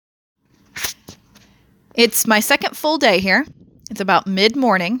It's my second full day here. It's about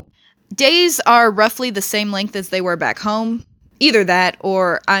mid-morning. Days are roughly the same length as they were back home. Either that,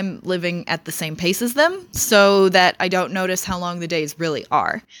 or I'm living at the same pace as them, so that I don't notice how long the days really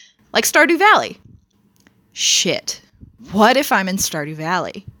are. Like Stardew Valley. Shit. What if I'm in Stardew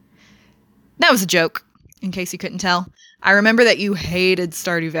Valley? That was a joke, in case you couldn't tell. I remember that you hated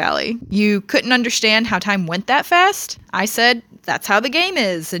Stardew Valley. You couldn't understand how time went that fast. I said, that's how the game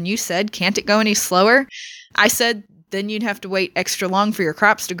is. And you said, can't it go any slower? I said, then you'd have to wait extra long for your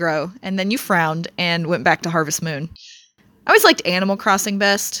crops to grow. And then you frowned and went back to Harvest Moon. I always liked Animal Crossing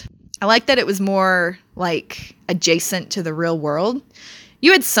best. I liked that it was more, like, adjacent to the real world.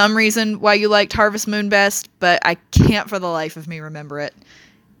 You had some reason why you liked Harvest Moon best, but I can't for the life of me remember it.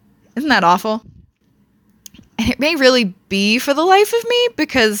 Isn't that awful? And it may really be for the life of me,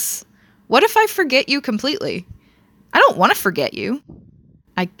 because what if I forget you completely? I don't want to forget you.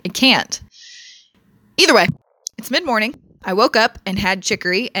 I can't. Either way, it's mid-morning. I woke up and had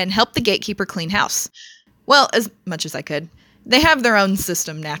chicory and helped the gatekeeper clean house. Well, as much as I could. They have their own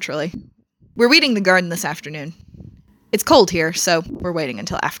system, naturally. We're weeding the garden this afternoon. It's cold here, so we're waiting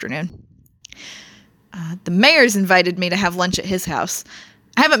until afternoon. The mayor's invited me to have lunch at his house.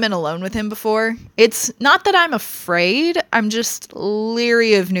 I haven't been alone with him before. It's not that I'm afraid, I'm just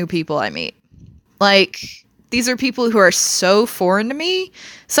leery of new people I meet. Like, these are people who are so foreign to me.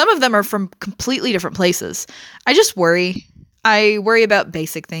 Some of them are from completely different places. I just worry. I worry about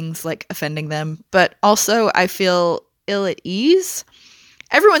basic things like offending them, but also I feel ill at ease.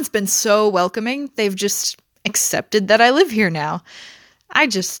 Everyone's been so welcoming, they've just accepted that I live here now. I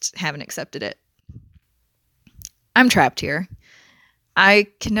just haven't accepted it. I'm trapped here. I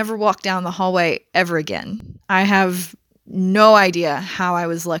can never walk down the hallway ever again. I have no idea how I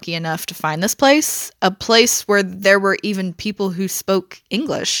was lucky enough to find this place, a place where there were even people who spoke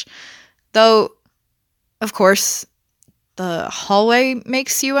English. Though, of course, the hallway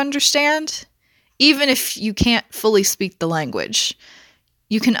makes you understand, even if you can't fully speak the language.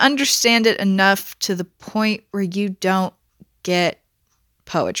 You can understand it enough to the point where you don't get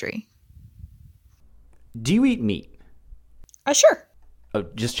poetry. Do you eat meat? Sure. Oh,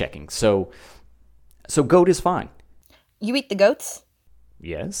 just checking. So goat is fine. You eat the goats?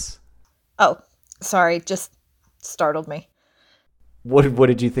 Yes. Oh, sorry, just startled me. What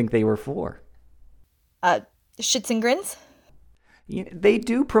did you think they were for? Shits and grins? They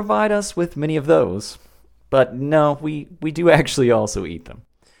do provide us with many of those. But no, we do actually also eat them.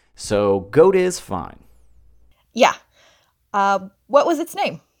 So goat is fine. Yeah. What was its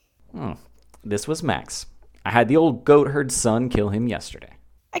name? This was Max. I had the old goat herd son kill him yesterday.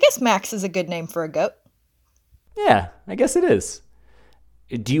 I guess Max is a good name for a goat. Yeah, I guess it is.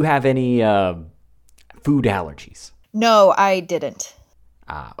 Do you have any food allergies? No, I didn't.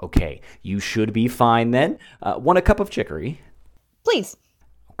 Okay. You should be fine then. Want a cup of chicory? Please.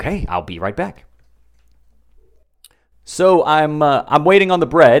 Okay, I'll be right back. So I'm waiting on the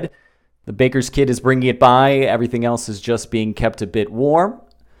bread. The baker's kid is bringing it by. Everything else is just being kept a bit warm.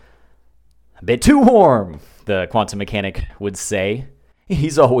 A bit too warm, the quantum mechanic would say.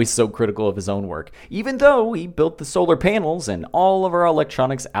 He's always so critical of his own work, even though he built the solar panels and all of our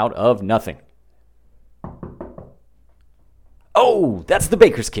electronics out of nothing. Oh, that's the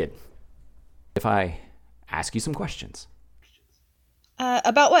baker's kid. If I ask you some questions.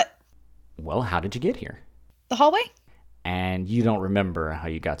 About what? Well, how did you get here? The hallway? And you don't remember how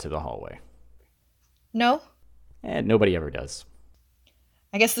you got to the hallway. No. And nobody ever does.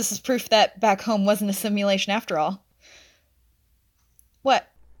 I guess this is proof that back home wasn't a simulation after all. What?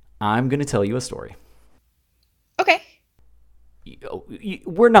 I'm going to tell you a story. Okay.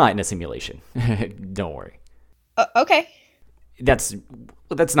 We're not in a simulation. Don't worry. Okay. That's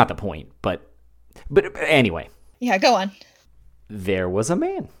not the point, but anyway. Yeah, go on. There was a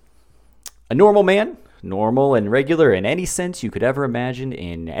man. A normal man. Normal and regular in any sense you could ever imagine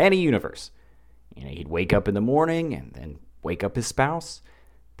in any universe. He'd wake up in the morning and then wake up his spouse.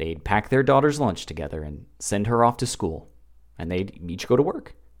 They'd pack their daughter's lunch together and send her off to school. And they'd each go to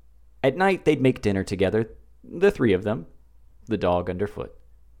work. At night, they'd make dinner together, the three of them, the dog underfoot.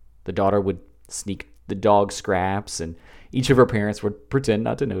 The daughter would sneak the dog scraps, and each of her parents would pretend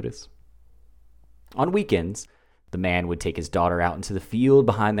not to notice. On weekends, the man would take his daughter out into the field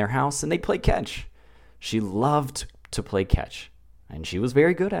behind their house, and they'd play catch. She loved to play catch, and she was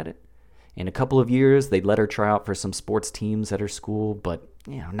very good at it. In a couple of years, they'd let her try out for some sports teams at her school, but,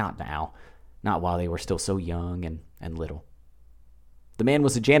 not now. Not while they were still so young and little. The man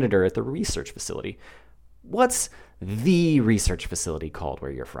was a janitor at the research facility. What's the research facility called where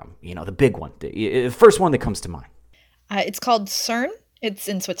you're from? The big one. The first one that comes to mind. It's called CERN. It's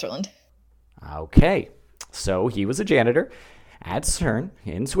in Switzerland. Okay. So he was a janitor at CERN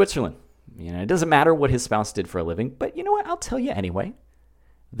in Switzerland. It doesn't matter what his spouse did for a living, but you know what? I'll tell you anyway.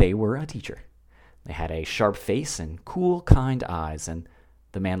 They were a teacher. They had a sharp face and cool, kind eyes, and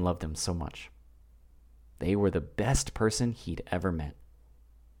the man loved them so much. They were the best person he'd ever met.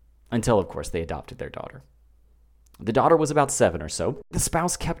 Until, of course, they adopted their daughter. The daughter was about 7 or so. The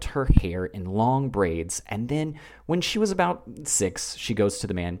spouse kept her hair in long braids, and then when she was about 6, she goes to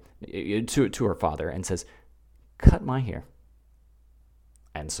the man, to her father, and says, "Cut my hair."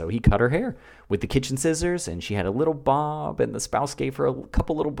 And so he cut her hair with the kitchen scissors, and she had a little bob, and the spouse gave her a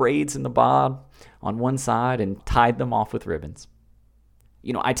couple little braids in the bob on one side and tied them off with ribbons.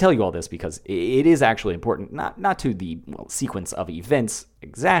 I tell you all this because it is actually important, not to the sequence of events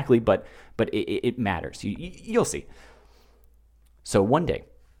exactly, but it matters. You'll see. So one day,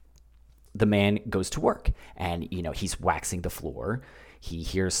 the man goes to work, and he's waxing the floor. He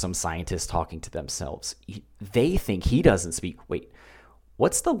hears some scientists talking to themselves. They think he doesn't speak. Wait,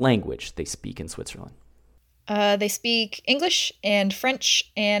 what's the language they speak in Switzerland? They speak English and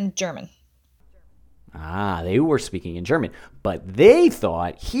French and German. They were speaking in German, but they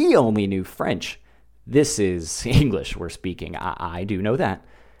thought he only knew French. This is English we're speaking. I do know that.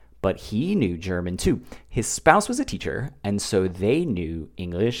 But he knew German too. His spouse was a teacher, and so they knew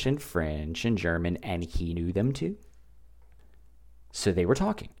English and French and German, and he knew them too. So they were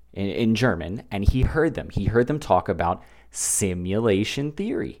talking in German, and he heard them. He heard them talk about simulation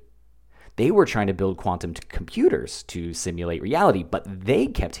theory. They were trying to build quantum computers to simulate reality, but they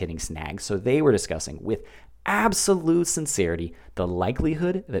kept hitting snags, so they were discussing with absolute sincerity the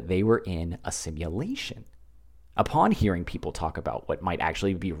likelihood that they were in a simulation. Upon hearing people talk about what might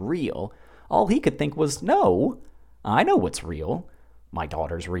actually be real, all he could think was, no, I know what's real. My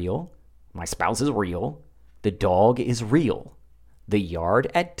daughter's real. My spouse is real. The dog is real. The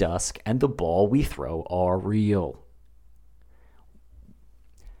yard at dusk and the ball we throw are real.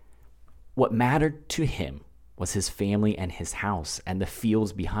 What mattered to him was his family and his house and the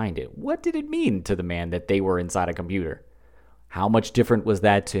fields behind it. What did it mean to the man that they were inside a computer? How much different was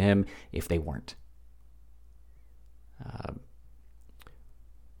that to him if they weren't?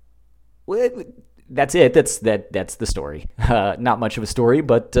 That's it. That's the story. Not much of a story,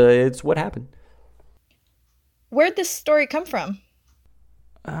 but it's what happened. Where'd this story come from?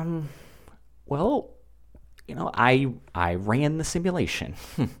 Well, I ran the simulation.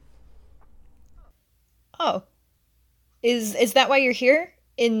 Oh. Is that why you're here?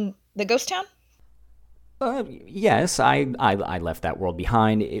 In the ghost town? Yes, I left that world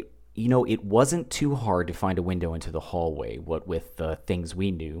behind. It wasn't too hard to find a window into the hallway, what with the things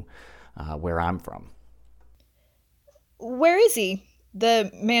we knew, where I'm from. Where is he? The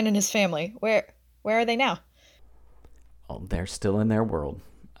man and his family. Where are they now? Oh, they're still in their world.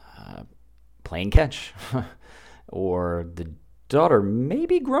 Playing catch. Or the daughter may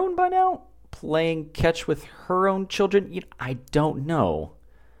be grown by now, playing catch with her own children. I don't know.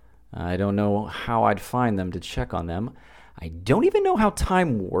 I don't know how I'd find them to check on them. I don't even know how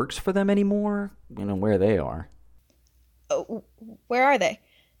time works for them anymore, where they are. Oh, where are they?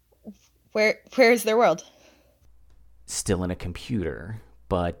 Where's their world? Still in a computer,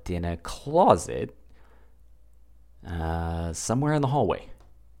 but in a closet, somewhere in the hallway.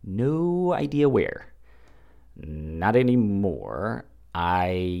 No idea where. Not anymore.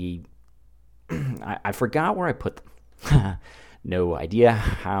 I forgot where I put them. No idea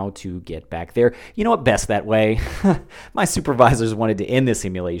how to get back there. You know what? Best that way. My supervisors wanted to end the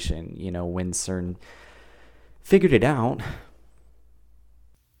simulation, when CERN figured it out.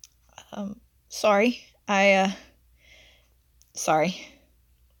 Sorry. Sorry.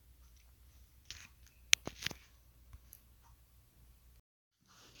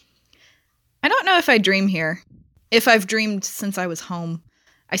 I don't know if I dream here. If I've dreamed since I was home.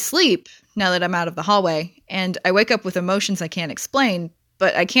 I sleep now that I'm out of the hallway, and I wake up with emotions I can't explain,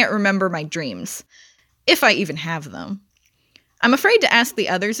 but I can't remember my dreams. If I even have them. I'm afraid to ask the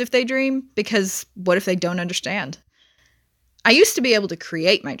others if they dream, because what if they don't understand? I used to be able to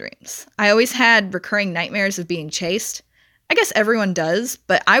create my dreams. I always had recurring nightmares of being chased. I guess everyone does,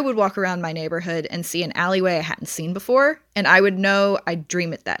 but I would walk around my neighborhood and see an alleyway I hadn't seen before, and I would know I'd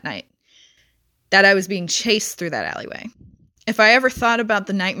dream it that night. That I was being chased through that alleyway. If I ever thought about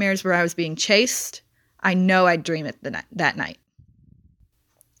the nightmares where I was being chased, I know I'd dream it that night.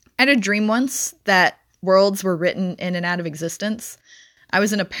 I had a dream once that worlds were written in and out of existence. I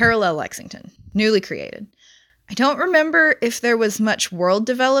was in a parallel Lexington, newly created. I don't remember if there was much world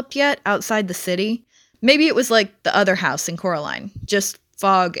developed yet outside the city. Maybe it was like the other house in Coraline, just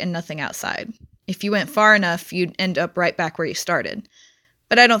fog and nothing outside. If you went far enough, you'd end up right back where you started.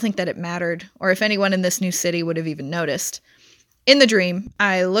 but I don't think that it mattered, or if anyone in this new city would have even noticed. In the dream,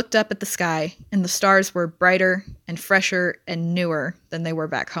 I looked up at the sky, and the stars were brighter and fresher and newer than they were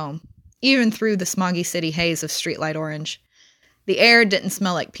back home, even through the smoggy city haze of streetlight orange. The air didn't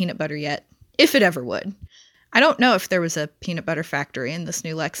smell like peanut butter yet, if it ever would. I don't know if there was a peanut butter factory in this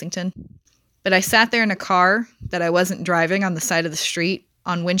new Lexington, but I sat there in a car that I wasn't driving on the side of the street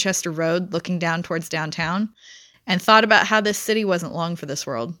on Winchester Road looking down towards downtown and thought about how this city wasn't long for this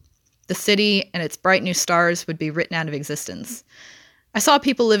world. The city and its bright new stars would be written out of existence. I saw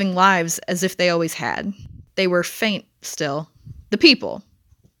people living lives as if they always had. They were faint still, the people,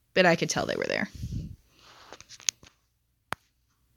 but I could tell they were there.